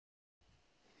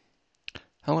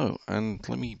Hello, and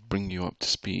let me bring you up to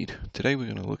speed. Today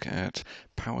we're going to look at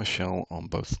PowerShell on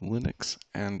both Linux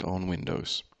and on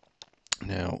Windows.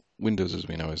 Now, Windows, as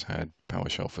we know, has had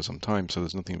PowerShell for some time, so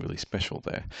there's nothing really special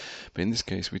there. But in this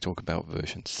case, we talk about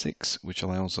version 6, which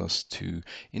allows us to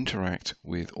interact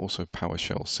with also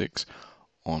PowerShell 6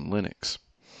 on Linux.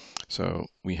 So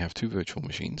we have two virtual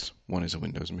machines. One is a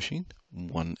Windows machine,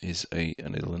 one is a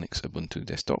Linux Ubuntu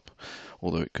desktop,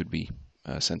 although it could be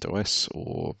CentOS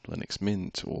or Linux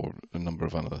Mint or a number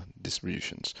of other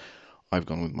distributions. I've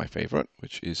gone with my favorite,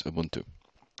 which is Ubuntu.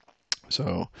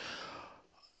 So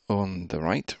on the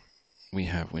right, we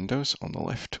have Windows. On the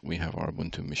left, we have our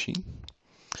Ubuntu machine.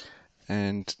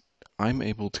 And I'm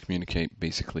able to communicate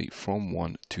basically from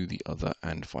one to the other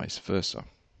and vice versa.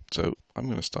 So I'm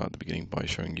going to start at the beginning by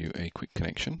showing you a quick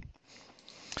connection.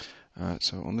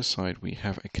 So on this side, we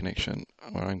have a connection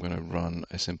where I'm going to run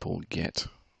a simple get.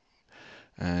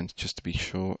 And just to be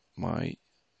sure, my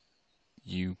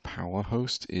uPower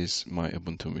host is my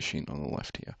Ubuntu machine on the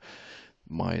left here.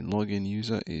 My login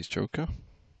user is Joker,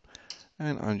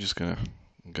 and I'm just going to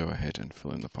go ahead and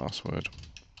fill in the password.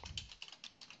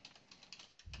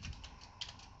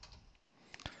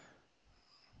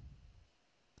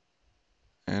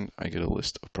 And I get a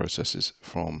list of processes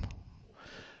from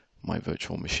my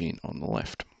virtual machine on the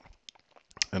left.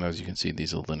 And as you can see,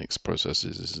 these are Linux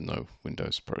processes, this is no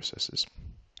Windows processes.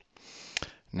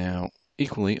 Now,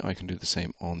 equally, I can do the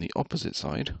same on the opposite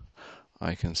side.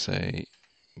 I can say,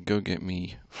 go get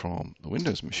me from the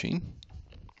Windows machine.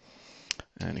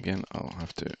 And again, I'll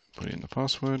have to put in the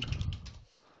password.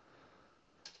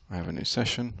 I have a new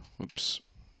session. Whoops,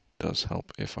 does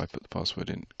help if I put the password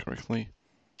in correctly.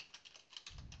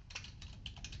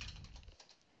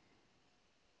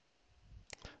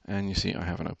 And you see I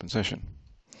have an open session.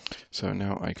 So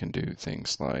now I can do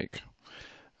things like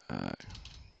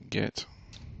get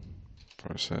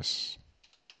process.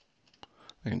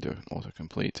 I can do an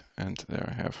autocomplete, and there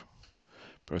I have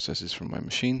processes from my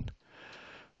machine.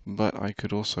 But I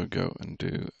could also go and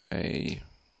do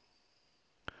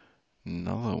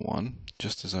another one,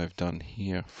 just as I've done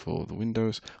here for the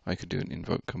Windows. I could do an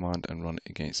invoke command and run it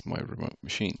against my remote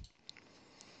machine.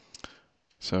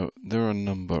 So there are a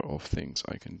number of things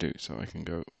I can do. So I can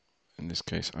go, in this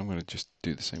case, I'm going to just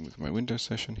do the same with my Windows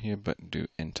session here, but do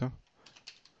enter.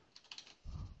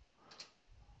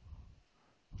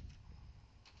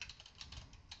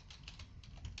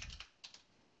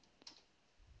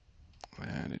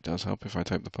 And it does help if I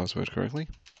type the password correctly.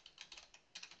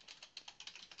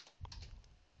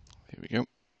 Here we go.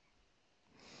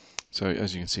 So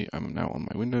as you can see, I'm now on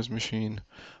my Windows machine.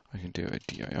 I can do a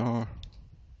dir.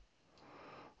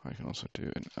 I can also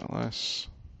do an ls.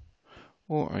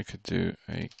 Or I could do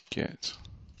a get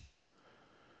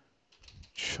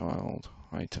child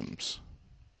items.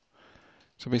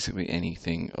 So basically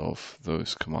anything of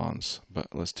those commands, but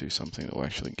let's do something that will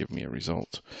actually give me a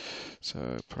result.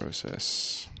 So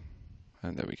process,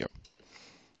 and there we go.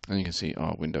 And you can see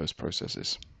our Windows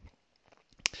processes.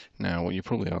 Now, what you're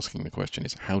probably asking the question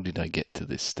is, how did I get to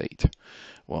this state?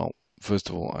 Well, first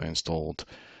of all, I installed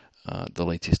the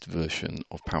latest version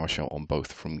of PowerShell on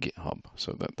both from GitHub.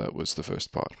 So that was the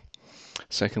first part.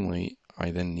 Secondly, I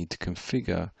then need to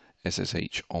configure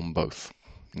SSH on both.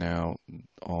 Now,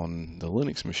 on the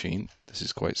Linux machine, this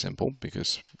is quite simple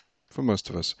because for most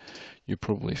of us, you're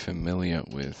probably familiar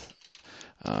with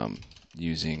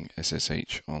using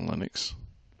SSH on Linux.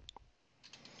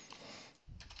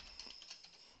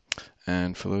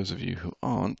 And for those of you who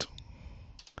aren't,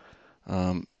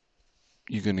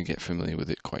 you're going to get familiar with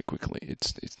it quite quickly.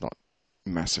 It's not a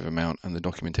massive amount, and the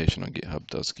documentation on GitHub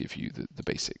does give you the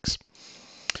basics.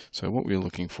 So what we're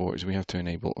looking for is we have to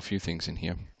enable a few things in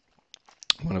here.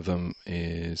 One of them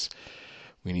is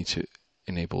we need to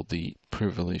enable the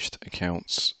privileged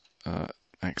accounts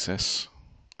access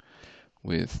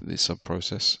with the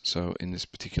subprocess. So in this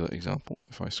particular example,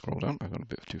 if I scroll down, I've gone a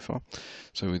bit too far.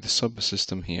 So with the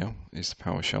subsystem here is the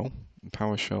PowerShell. And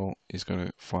PowerShell is going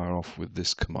to fire off with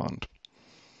this command.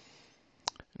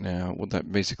 Now, what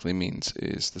that basically means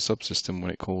is the subsystem, when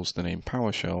it calls the name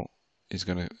PowerShell, is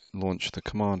going to launch the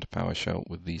command PowerShell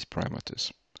with these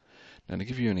parameters. Now, to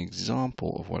give you an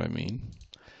example of what I mean,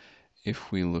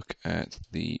 if we look at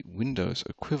the Windows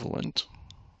equivalent,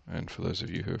 and for those of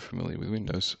you who are familiar with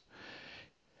Windows,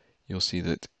 you'll see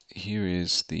that here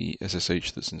is the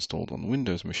SSH that's installed on the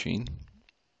Windows machine,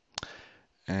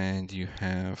 and you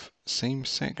have same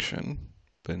section,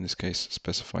 but in this case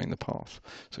specifying the path.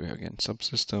 So we have again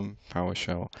subsystem,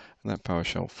 PowerShell, and that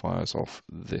PowerShell fires off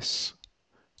this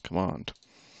command.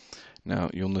 Now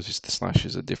you'll notice the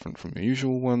slashes are different from your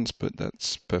usual ones, but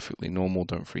that's perfectly normal,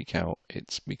 don't freak out.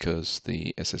 It's because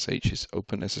the SSH is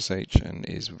open SSH and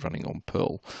is running on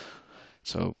Perl.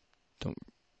 So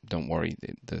don't worry,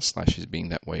 the slashes being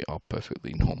that way are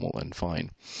perfectly normal and fine.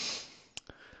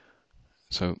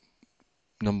 So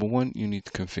number one, you need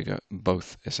to configure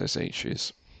both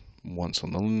SSHs, once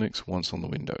on the Linux, once on the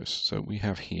Windows. So we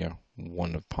have here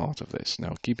one part of this.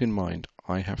 Now keep in mind,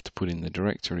 I have to put in the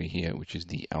directory here, which is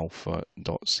the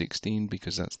alpha.16,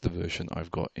 because that's the version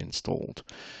I've got installed.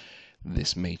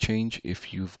 This may change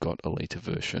if you've got a later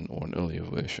version or an earlier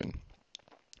version.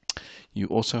 You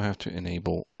also have to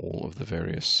enable all of the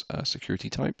various security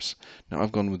types. Now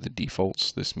I've gone with the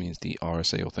defaults. This means the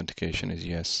RSA authentication is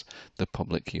yes, the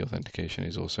public key authentication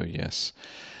is also yes,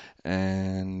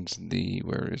 and the,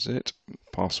 where is it,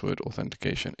 password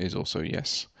authentication is also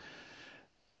yes.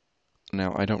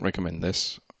 Now I don't recommend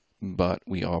this, but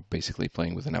we are basically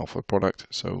playing with an alpha product,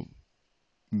 so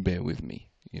bear with me.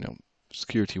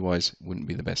 Security wise wouldn't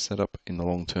be the best setup in the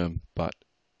long term, but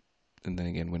and then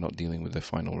again, we're not dealing with the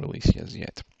final release as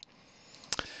yet.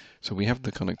 So we have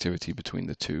the connectivity between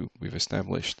the two. We've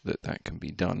established that that can be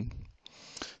done.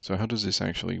 So how does this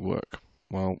actually work?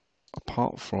 Well,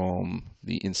 apart from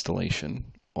the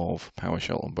installation of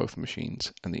PowerShell on both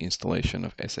machines and the installation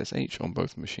of SSH on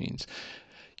both machines,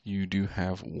 you do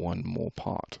have one more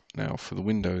part. Now for the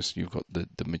Windows, you've got the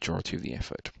majority of the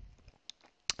effort.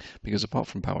 Because apart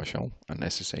from PowerShell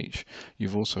and SSH,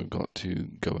 you've also got to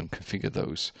go and configure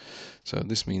those. So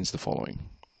this means the following.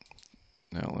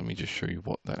 Now let me just show you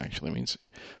what that actually means.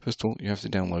 First of all, you have to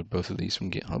download both of these from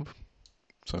GitHub.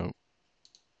 So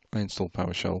I installed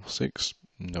PowerShell 6,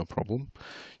 no problem.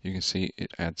 You can see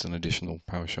it adds an additional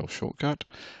PowerShell shortcut,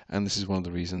 and this is one of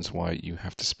the reasons why you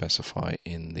have to specify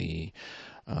in the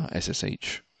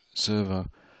SSH server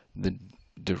the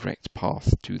direct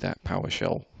path to that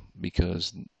PowerShell,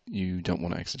 because you don't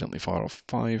want to accidentally fire off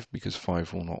 5, because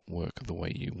 5 will not work the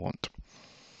way you want.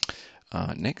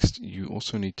 Next, you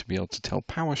also need to be able to tell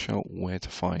PowerShell where to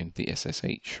find the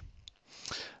SSH.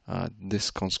 This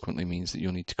consequently means that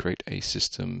you'll need to create a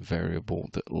system variable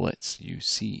that lets you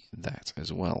see that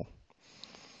as well.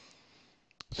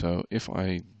 So if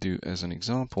I do as an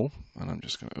example, and I'm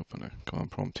just going to open a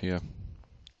command prompt here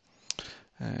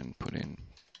and put in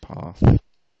path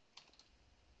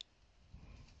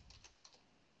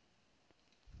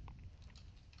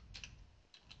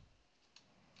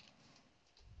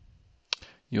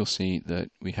you'll see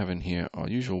that we have in here our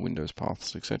usual Windows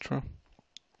paths, etc.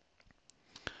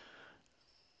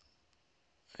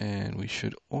 And we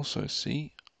should also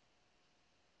see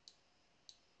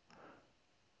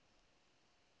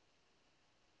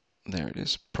there it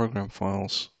is, program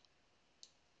files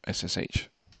SSH.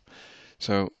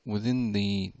 So within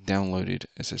the downloaded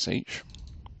SSH,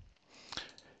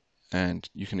 and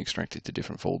you can extract it to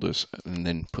different folders and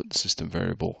then put the system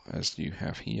variable as you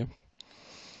have here.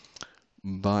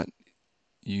 But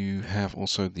you have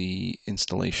also the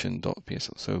installation.ps,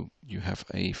 so you have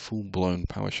a full-blown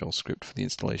PowerShell script for the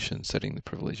installation, setting the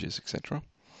privileges, etc.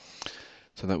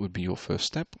 So that would be your first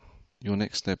step. Your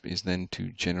next step is then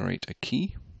to generate a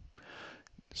key.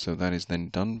 So that is then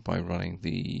done by running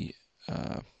the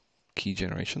key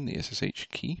generation, the SSH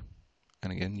key.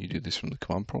 And again, you do this from the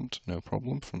command prompt, no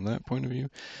problem from that point of view.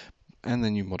 And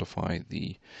then you modify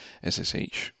the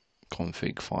SSH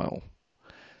config file.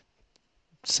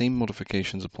 Same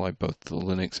modifications apply both to the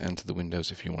Linux and to the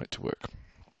Windows if you want it to work.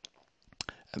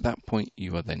 At that point,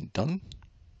 you are then done,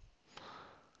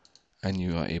 and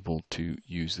you are able to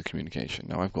use the communication.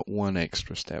 Now I've got one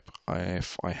extra step.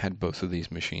 If I had both of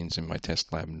these machines in my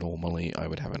test lab, normally I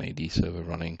would have an AD server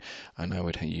running and I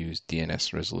would use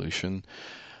DNS resolution.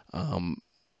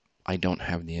 I don't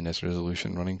have DNS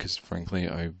resolution running because frankly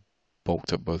I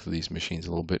bulked up both of these machines a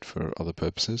little bit for other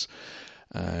purposes.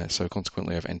 So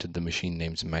consequently I've entered the machine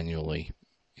names manually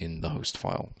in the host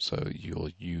file. So your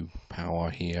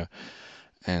upower here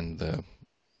and the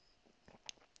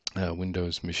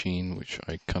Windows machine, which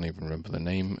I can't even remember the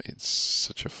name. It's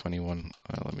such a funny one.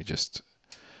 Let me just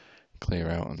clear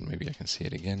out and maybe I can see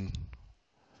it again.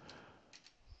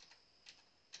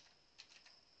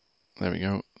 There we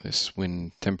go. This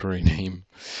Win temporary name.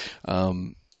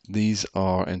 These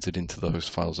are entered into the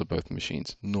host files of both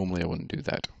machines. Normally I wouldn't do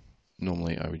that.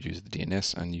 Normally I would use the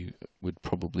DNS, and you would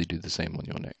probably do the same on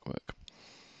your network.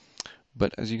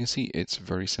 But as you can see, it's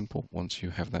very simple once you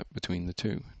have that between the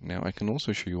two. Now I can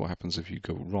also show you what happens if you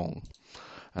go wrong,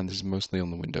 and this is mostly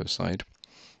on the Windows side.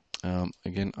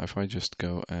 Again, if I just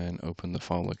go and open the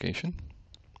file location,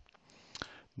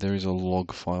 there is a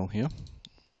log file here,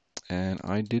 and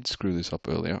I did screw this up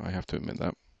earlier, I have to admit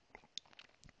that.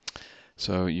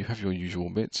 So you have your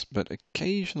usual bits, but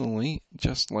occasionally,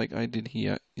 just like I did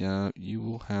here, you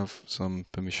will have some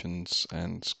permissions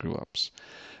and screw-ups.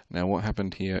 Now what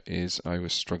happened here is I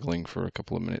was struggling for a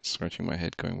couple of minutes, scratching my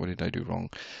head going, what did I do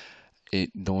wrong?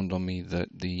 It dawned on me that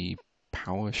the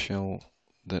PowerShell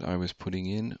that I was putting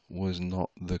in was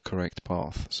not the correct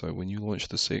path. So when you launch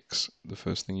the 6, the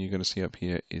first thing you're going to see up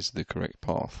here is the correct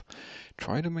path.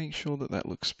 Try to make sure that that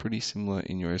looks pretty similar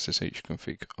in your SSH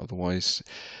config. Otherwise,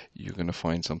 you're going to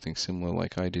find something similar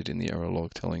like I did in the error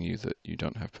log telling you that you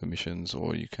don't have permissions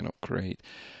or you cannot create.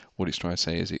 What it's trying to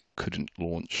say is it couldn't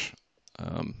launch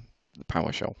the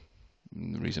PowerShell.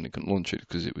 And the reason it couldn't launch it is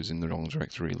because it was in the wrong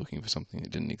directory looking for something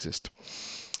that didn't exist.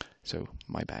 So,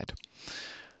 my bad.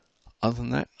 Other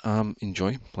than that,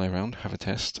 enjoy, play around, have a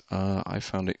test. I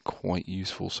found it quite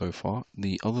useful so far.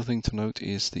 The other thing to note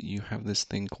is that you have this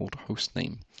thing called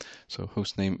hostname. So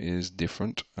hostname is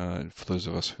different. For those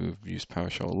of us who have used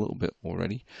PowerShell a little bit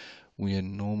already, we are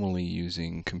normally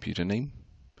using computer name.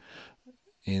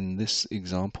 In this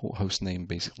example, hostname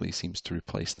basically seems to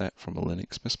replace that from a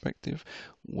Linux perspective.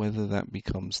 Whether that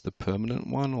becomes the permanent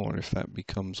one or if that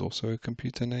becomes also a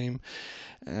computer name,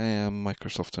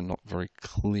 Microsoft are not very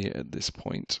clear at this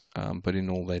point, but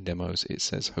in all their demos it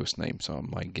says hostname, so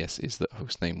my guess is that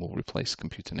hostname will replace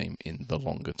computer name in the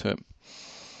longer term.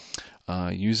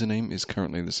 Username is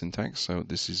currently the syntax, so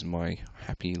this is my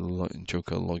happy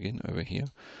Joker login over here,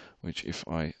 which if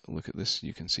I look at this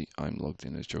you can see I'm logged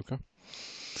in as Joker.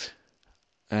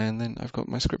 And then I've got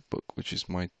my script book, which is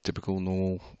my typical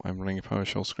normal, I'm running a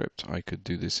PowerShell script. I could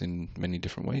do this in many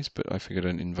different ways, but I figured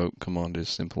an invoke command is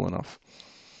simple enough.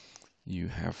 You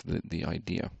have the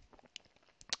idea.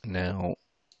 Now,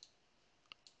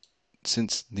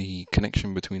 since the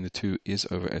connection between the two is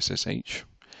over SSH,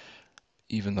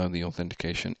 even though the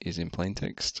authentication is in plain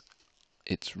text,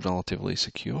 it's relatively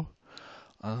secure.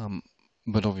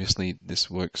 But obviously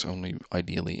this works only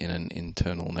ideally in an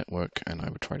internal network, and I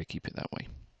would try to keep it that way.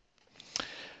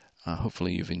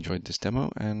 Hopefully you've enjoyed this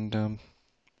demo, and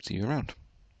see you around.